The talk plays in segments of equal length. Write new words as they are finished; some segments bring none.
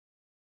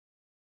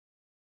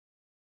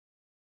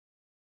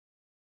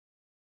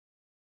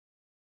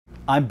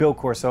I'm Bill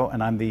Corso,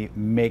 and I'm the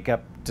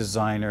makeup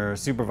designer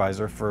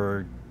supervisor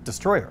for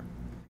Destroyer.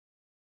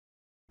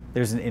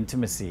 There's an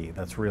intimacy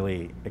that's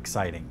really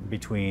exciting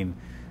between,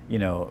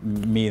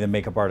 me, the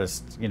makeup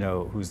artist,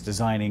 who's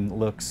designing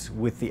looks,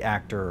 with the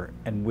actor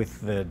and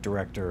with the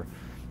director.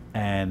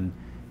 And,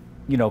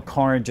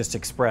 Karyn just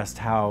expressed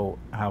how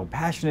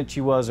passionate she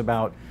was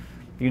about,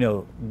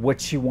 what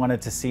she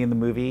wanted to see in the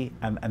movie,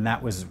 and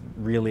that was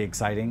really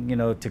exciting,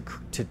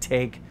 to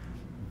take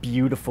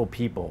beautiful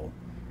people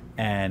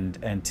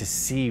and to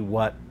see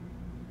what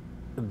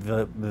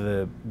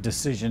the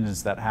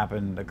decisions that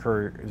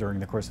occur during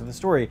the course of the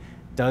story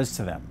does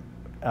to them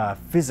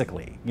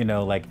physically,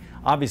 like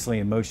obviously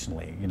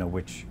emotionally,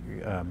 which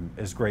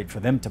is great for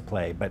them to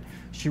play, but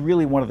she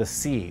really wanted to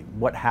see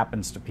what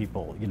happens to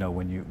people,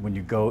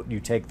 when you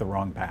take the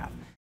wrong path.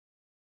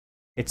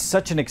 It's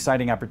such an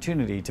exciting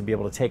opportunity to be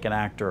able to take an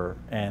actor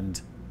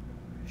and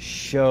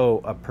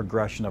show a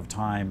progression of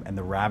time and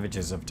the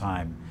ravages of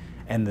time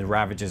and the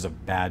ravages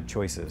of bad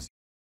choices.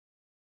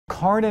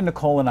 Karyn and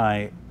Nicole and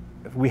I,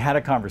 we had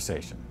a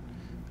conversation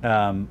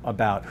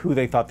about who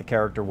they thought the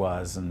character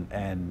was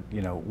and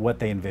what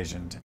they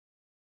envisioned.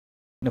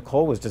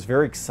 Nicole was just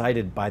very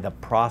excited by the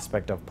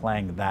prospect of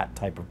playing that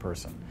type of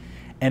person.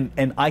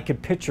 And I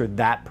could picture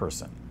that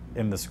person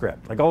in the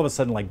script. Like all of a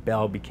sudden, like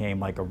Belle became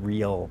like a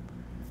real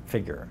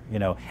figure,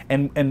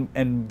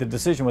 and the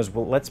decision was,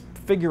 well, let's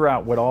figure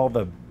out what all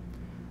the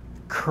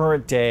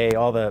current day,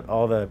 all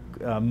the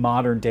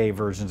modern day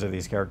versions of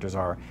these characters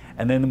are,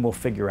 and then we'll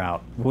figure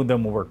out,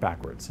 then we'll work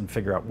backwards and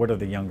figure out what are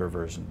the younger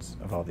versions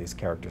of all these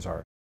characters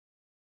are.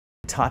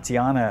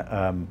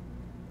 Tatiana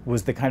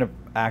was the kind of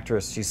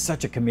actress, she's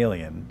such a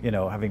chameleon,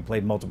 having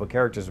played multiple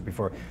characters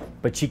before,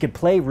 but she could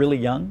play really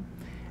young,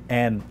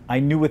 and I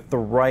knew with the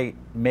right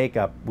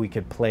makeup we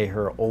could play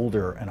her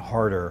older and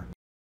harder.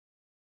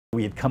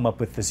 We had come up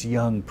with this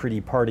young,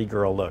 pretty party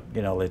girl look,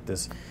 like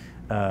this,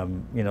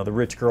 the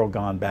rich girl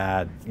gone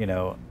bad,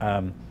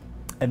 and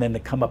then to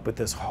come up with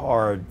this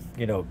hard,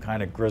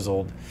 kind of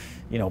grizzled,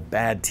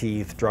 bad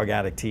teeth, drug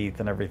addict teeth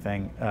and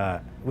everything.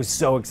 It was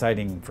so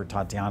exciting for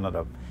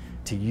Tatiana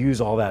to use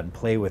all that and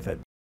play with it.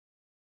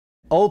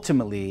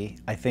 Ultimately,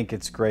 I think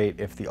it's great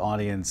if the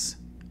audience,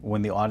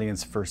 when the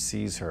audience first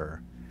sees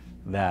her,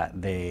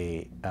 that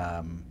they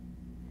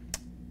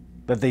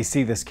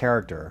see this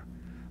character,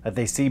 that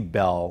they see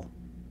Belle,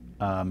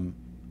 and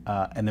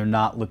they're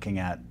not looking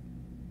at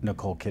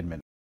Nicole Kidman.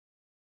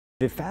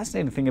 The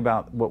fascinating thing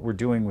about what we're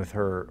doing with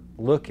her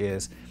look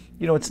is,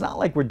 it's not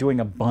like we're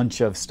doing a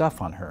bunch of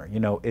stuff on her.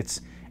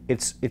 It's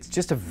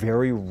just a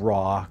very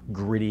raw,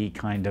 gritty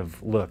kind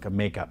of look of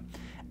makeup.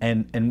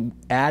 And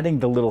adding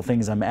the little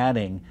things I'm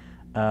adding,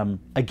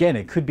 again,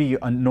 it could be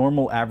a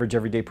normal, average,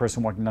 everyday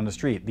person walking down the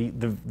street.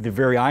 The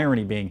very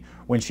irony being,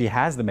 when she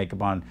has the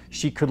makeup on,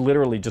 she could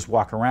literally just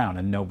walk around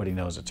and nobody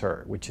knows it's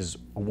her, which is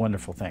a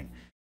wonderful thing.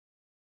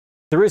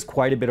 There is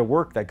quite a bit of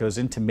work that goes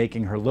into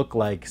making her look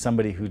like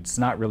somebody who's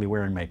not really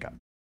wearing makeup.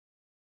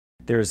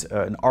 There's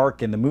an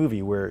arc in the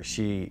movie where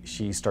she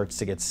starts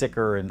to get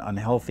sicker and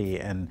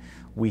unhealthy, and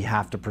we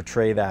have to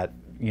portray that,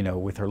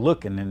 with her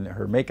look and in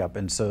her makeup,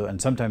 and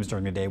sometimes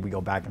during the day we go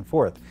back and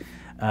forth.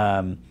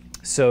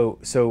 So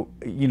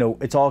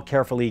it's all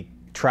carefully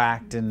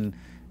tracked, and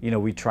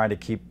we try to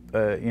keep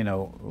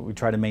we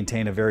try to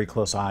maintain a very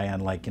close eye on,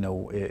 like,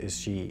 is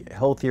she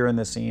healthier in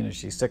the scene? Is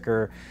she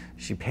sicker?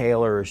 Is she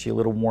paler? Is she a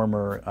little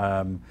warmer?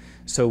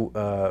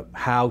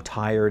 How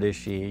tired is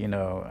she?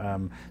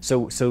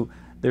 So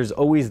there's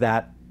always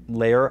that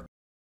layer.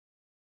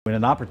 When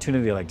an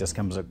opportunity like this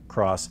comes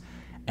across,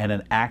 and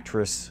an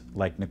actress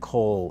like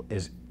Nicole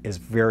is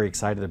very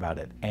excited about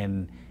it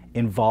and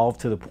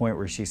involved to the point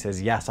where she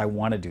says, yes, I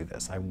want to do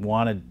this. I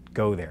want to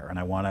go there, and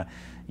I want to,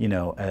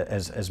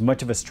 as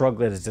much of a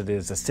struggle as it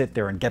is to sit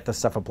there and get the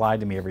stuff applied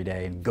to me every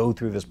day and go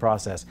through this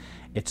process,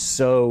 it's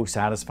so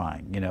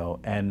satisfying,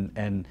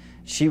 and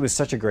she was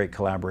such a great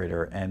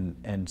collaborator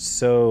and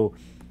so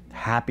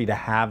happy to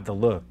have the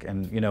look,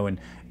 and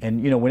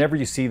whenever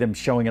you see them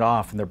showing it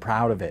off and they're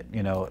proud of it,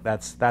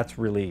 that's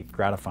really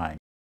gratifying.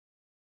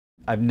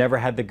 I've never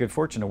had the good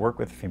fortune to work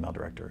with a female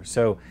director,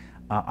 so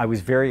I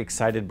was very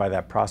excited by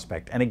that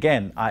prospect. And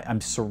again, I'm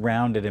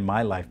surrounded in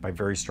my life by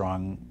very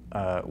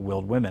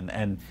strong-willed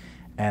women,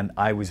 and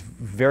I was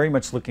very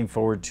much looking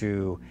forward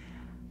to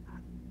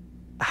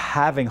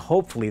having,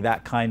 hopefully,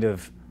 that kind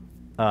of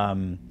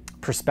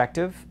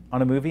perspective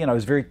on a movie, and I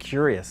was very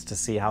curious to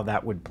see how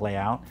that would play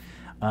out.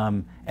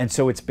 And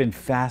so it's been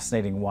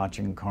fascinating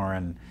watching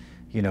Karyn,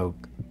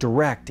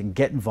 direct and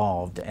get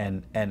involved,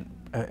 and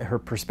her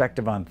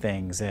perspective on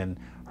things and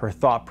her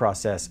thought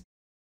process.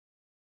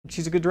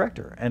 She's a good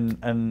director,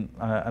 and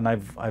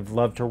I've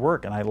loved her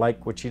work, and I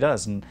like what she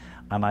does, and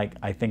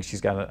I think she's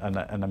got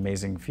an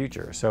amazing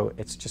future. So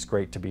it's just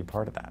great to be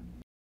part of that.